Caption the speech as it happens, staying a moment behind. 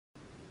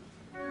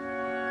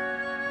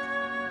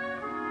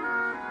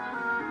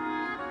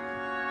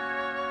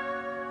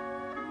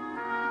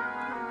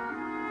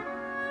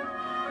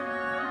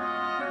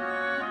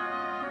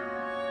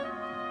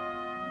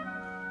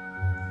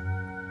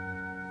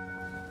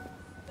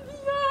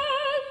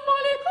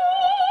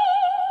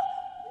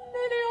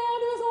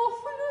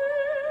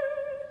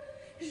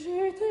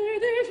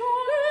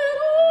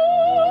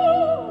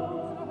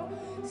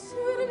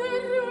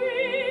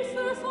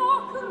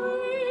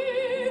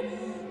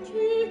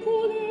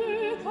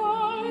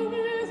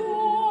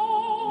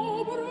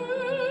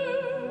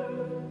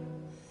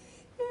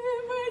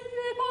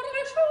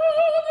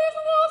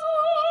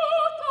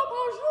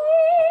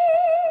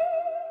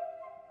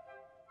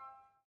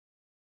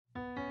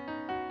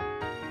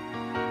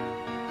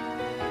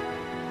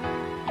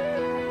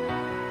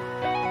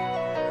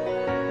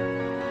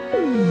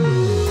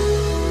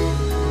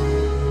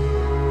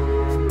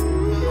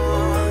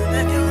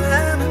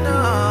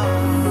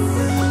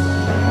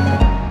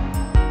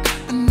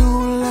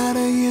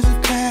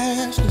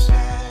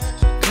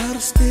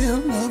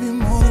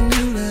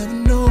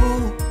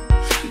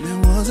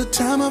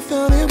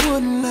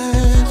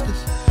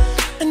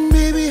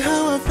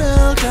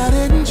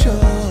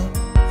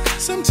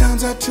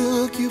Sometimes I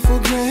took you for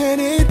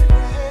granted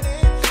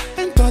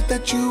and thought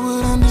that you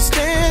would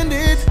understand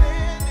it,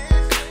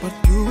 but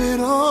through it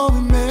all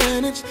we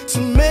managed to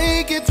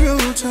make it through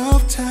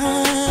tough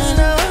times.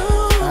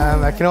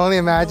 I can only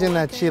imagine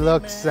that she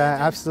looks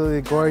absolutely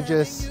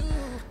gorgeous,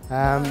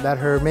 that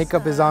her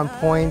makeup is on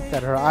point,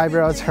 that her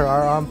eyebrows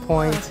are on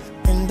point.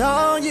 And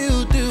all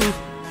you do,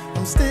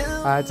 I'm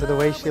still to the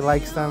way she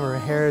likes them, her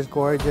hair is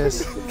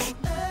gorgeous.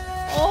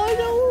 Oh,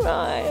 don't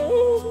cry.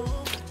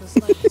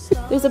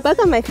 There's a bug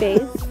on my face.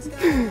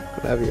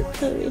 Love you.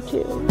 Love you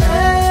too.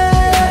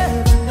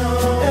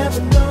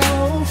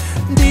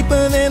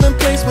 Deeper than a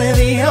place where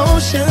the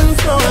ocean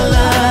floor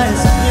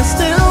lies, you're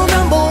still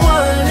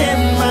 #1 in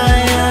my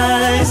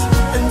eyes.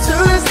 And to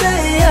this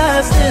day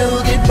I still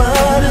get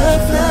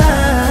butterflies.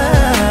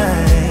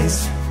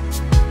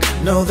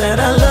 Know that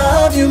I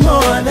love you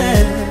more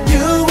than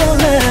you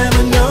will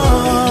ever know.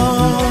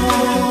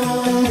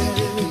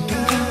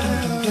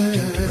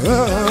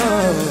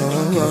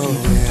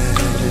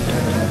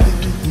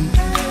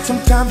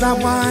 Sometimes I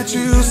watch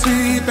you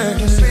sleeping,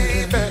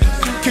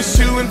 kiss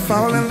you and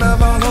fall in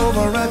love all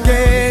over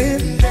again.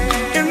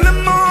 In the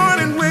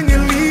morning when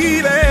you're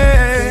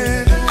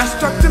leaving, I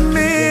start to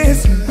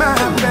miss my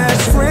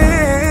best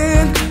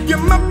friend.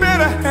 You're my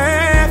better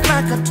half,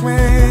 like a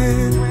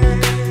twin.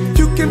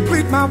 You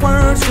complete my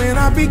words when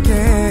I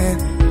begin.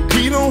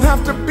 We don't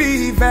have to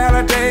be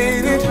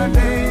validated.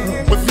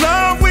 With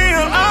love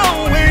we'll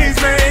always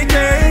make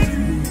it.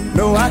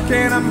 No, I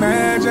can't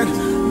imagine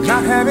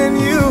not having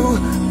you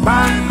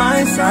by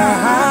my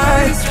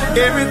side.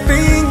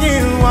 Everything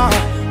you are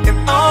and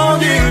all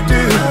you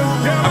do,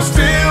 I'm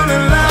still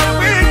in love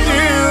with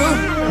you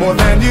more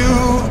than you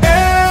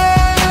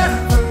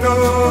ever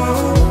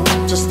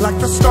know. Just like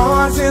the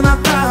stars in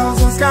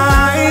 1,000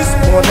 skies,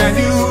 more than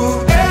you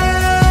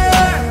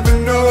ever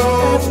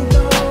know.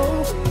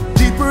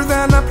 Deeper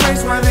than the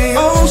place where the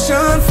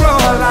ocean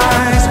floor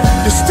lies,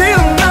 you're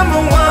still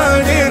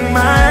 #1 in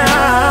my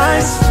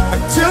eyes.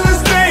 Until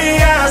this day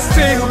I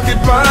still get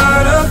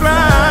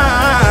butterflies.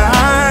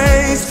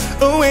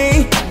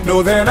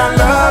 Know that I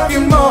love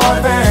you more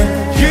than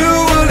you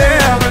will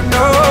ever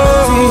know.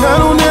 See, I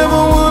don't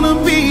ever wanna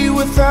be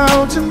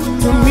without you.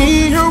 For me,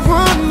 you're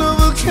one of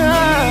a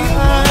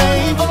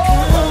kind.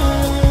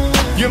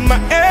 You're my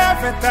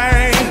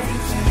everything.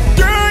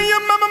 Girl,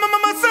 you're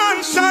my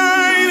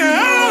sunshine.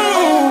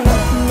 Oh,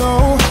 no,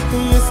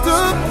 you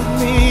stuck with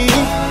me,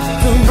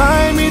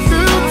 remind me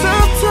through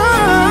tough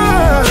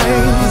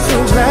times. So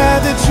glad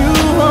that you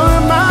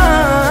are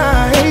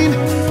mine.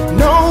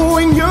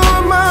 Knowing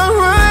you're my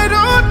ride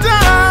or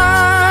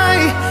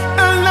die.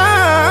 I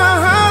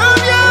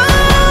love you.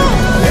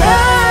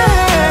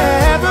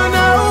 Ever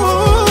know?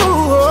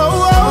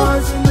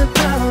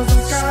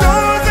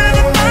 Stars in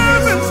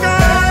 1,000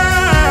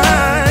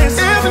 skies.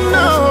 Ever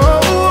know?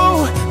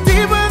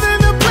 Deeper than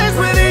the place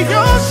where the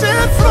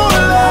ocean floor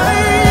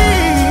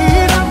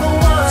lies.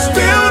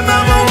 Still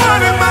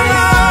 #1 in my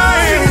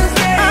life.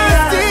 I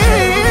still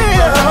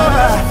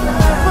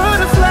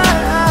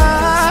butterflies.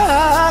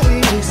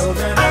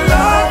 I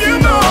love you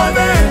more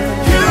than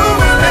you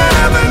will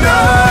ever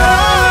know.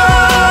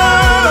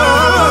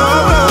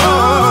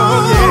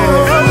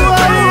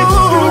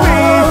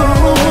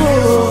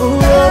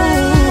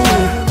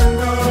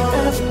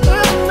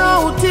 No,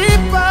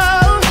 deeper,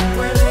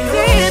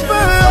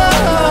 deeper.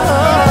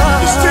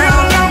 You're still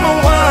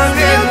 #1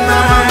 in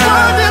my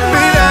life.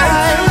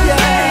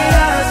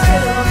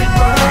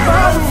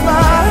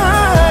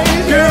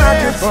 Butterflies, girl, I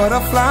get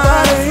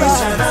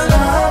butterflies.